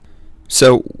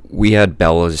So we had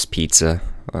Bella's Pizza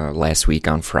last week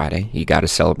on Friday. You got to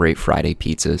celebrate Friday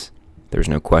pizzas. There's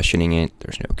no questioning it.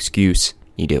 There's no excuse.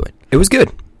 You do it. It was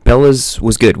good. Bella's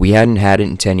was good. We hadn't had it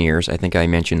in 10 years. I think I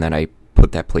mentioned that I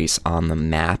put that place on the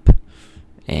map,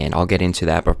 and I'll get into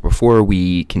that. But before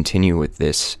we continue with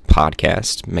this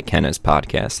podcast, McKenna's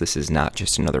podcast, this is not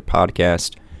just another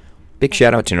podcast. Big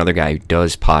shout out to another guy who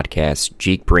does podcasts,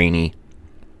 Jake Brainy,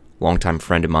 longtime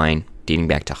friend of mine, dating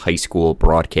back to high school,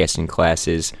 broadcasting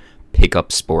classes,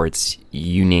 pickup sports,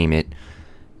 you name it.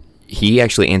 He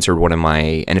actually answered one of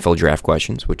my NFL draft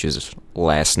questions, which is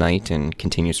last night and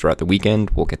continues throughout the weekend.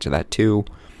 We'll get to that too.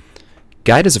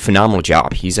 Guy does a phenomenal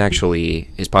job. His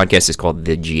podcast is called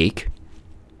The Jake,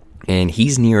 and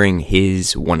he's nearing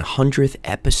his 100th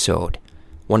episode.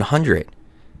 100.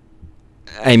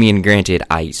 I mean, granted,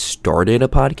 I started a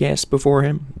podcast before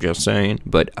him, just saying,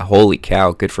 but holy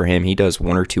cow, good for him. He does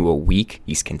one or two a week.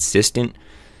 He's consistent,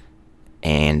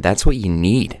 and that's what you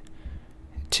need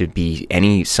to be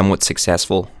any somewhat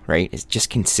successful, right? It's just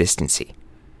consistency.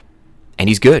 And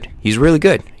he's good. He's really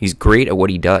good. He's great at what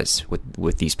he does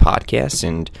with these podcasts,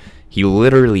 and he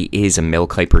literally is a Mel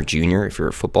Kiper Jr. If you're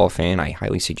a football fan, I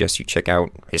highly suggest you check out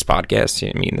his podcast.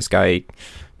 I mean, this guy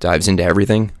dives into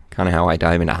everything, kind of how I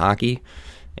dive into hockey,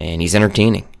 and he's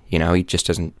entertaining. You know, he just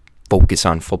doesn't focus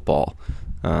on football.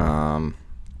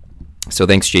 So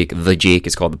thanks, Jake. The Jake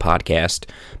is called the podcast.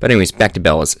 But anyways, back to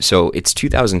Bella's. So it's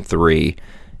 2003,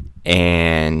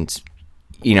 and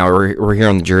you know, we're here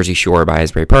on the Jersey Shore by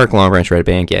Asbury Park, Long Branch, Red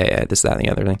Bank, yeah, this, that, and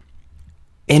the other thing.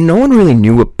 And no one really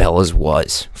knew what Bella's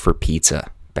was for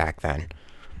pizza back then.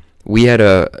 We had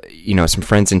some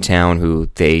friends in town who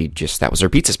that was their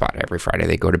pizza spot every Friday.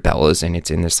 They go to Bella's, and it's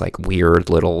in this like weird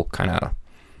little kind of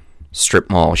strip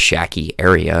mall shacky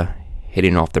area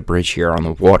hidden off the bridge here on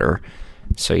the water.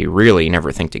 So you really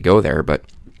never think to go there, but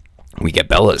we get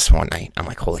Bella's one night. I'm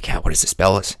like, holy cow, what is this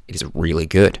Bella's? It is really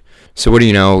good. So what do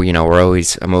you know? You know,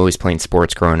 I'm always playing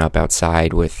sports growing up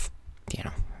outside with,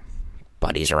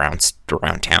 buddies around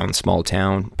town, small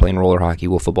town, playing roller hockey,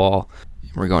 wiffle ball.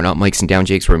 We're going up Mike's and down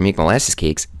Jake's where we make molasses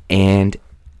cakes, and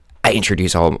I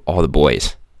introduce all the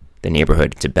boys, the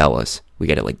neighborhood, to Bella's. We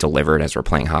get it like delivered as we're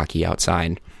playing hockey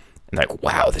outside. And like,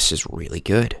 wow, this is really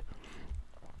good.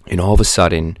 And all of a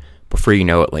sudden, before you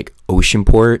know it, like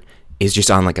Oceanport is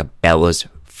just on like a Bella's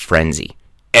frenzy.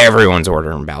 Everyone's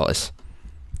ordering Bella's.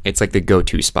 It's like the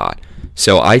go-to spot.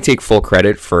 So I take full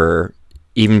credit for,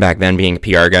 even back then, being a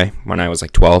PR guy when I was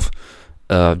like 12,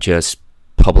 of just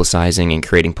publicizing and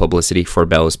creating publicity for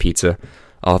Bella's Pizza.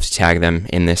 I'll have to tag them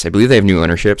in this. I believe they have new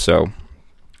ownership, so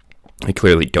I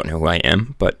clearly don't know who I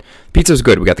am, but pizza was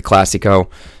good. We got the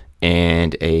Classico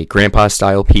and a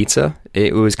grandpa-style pizza.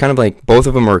 It was kind of like, both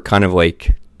of them are kind of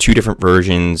like two different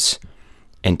versions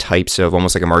and types of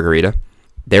almost like a margarita.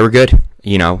 They were good.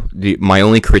 You know, my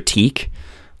only critique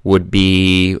would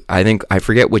be, I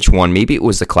forget which one. Maybe it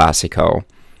was the Classico.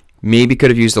 Maybe could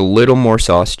have used a little more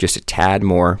sauce, just a tad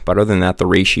more. But other than that, the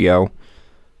ratio,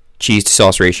 cheese to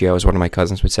sauce ratio, as one of my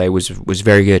cousins would say, was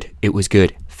very good. It was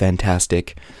good.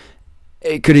 Fantastic.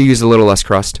 It could have used a little less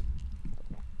crust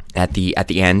at the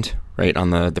end, right, on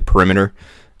the perimeter.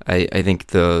 I think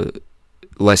the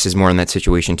less is more in that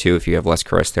situation, too. If you have less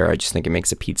crust there, I just think it makes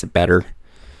the pizza better.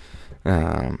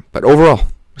 But overall,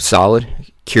 solid.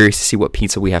 Curious to see what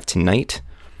pizza we have tonight.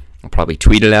 I'll probably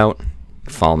tweet it out.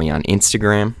 Follow me on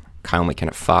Instagram, Kyle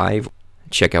McKenna 5.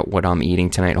 Check out what I'm eating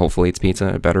tonight. Hopefully it's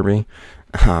pizza. It better be.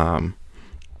 But how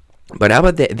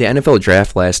about the NFL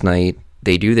draft last night?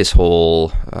 They do this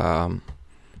whole,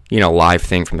 live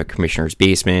thing from the commissioner's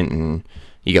basement, and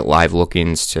you get live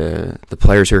look-ins to the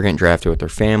players who are getting drafted with their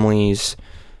families,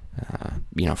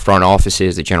 front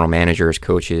offices, the general managers,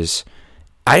 coaches.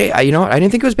 I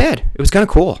didn't think it was bad. It was kind of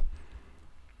cool.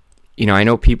 I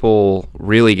know people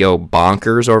really go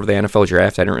bonkers over the NFL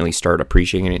draft. I didn't really start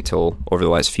appreciating it until over the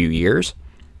last few years.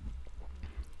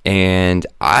 And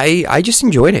I just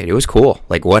enjoyed it. It was cool.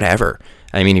 Like, whatever.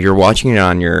 I mean, if you're watching it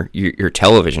on your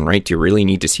television, right, do you really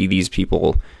need to see these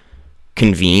people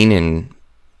convene in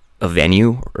a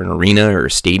venue or an arena or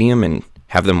a stadium and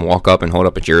have them walk up and hold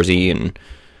up a jersey and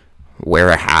wear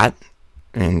a hat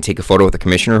and take a photo with the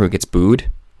commissioner who gets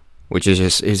booed? Which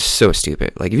is so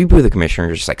stupid. Like, if you boo the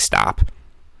commissioner, just like stop.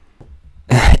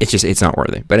 It's not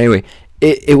worth it. But anyway,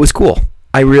 it was cool.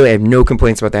 I really have no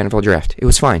complaints about the NFL draft. It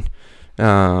was fine. They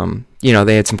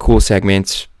had some cool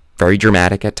segments, very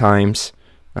dramatic at times.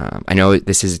 I know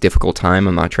this is a difficult time.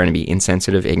 I'm not trying to be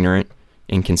insensitive, ignorant,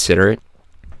 inconsiderate.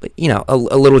 But, a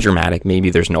little dramatic.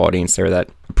 Maybe there's an audience there that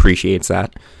appreciates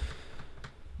that.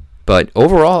 But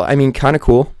overall, I mean, kind of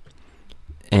cool.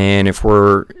 And if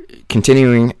we're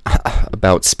continuing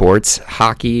about sports,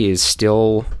 hockey is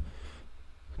still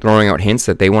throwing out hints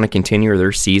that they want to continue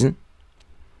their season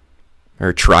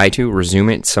or try to resume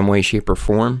it in some way, shape, or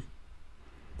form.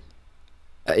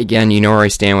 Again, you know where I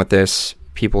stand with this.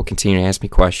 People continue to ask me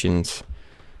questions.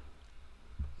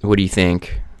 What do you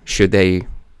think? Should they?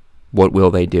 What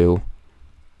will they do?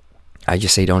 I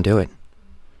just say don't do it.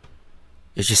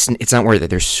 It's not worth it.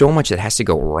 There's so much that has to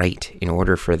go right in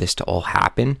order for this to all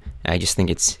happen. And I just think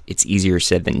it's easier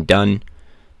said than done.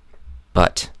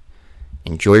 But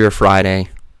enjoy your Friday.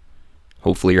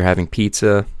 Hopefully you're having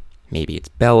pizza. Maybe it's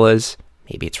Bella's.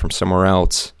 Maybe it's from somewhere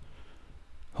else.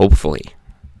 Hopefully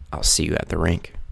I'll see you at the rink.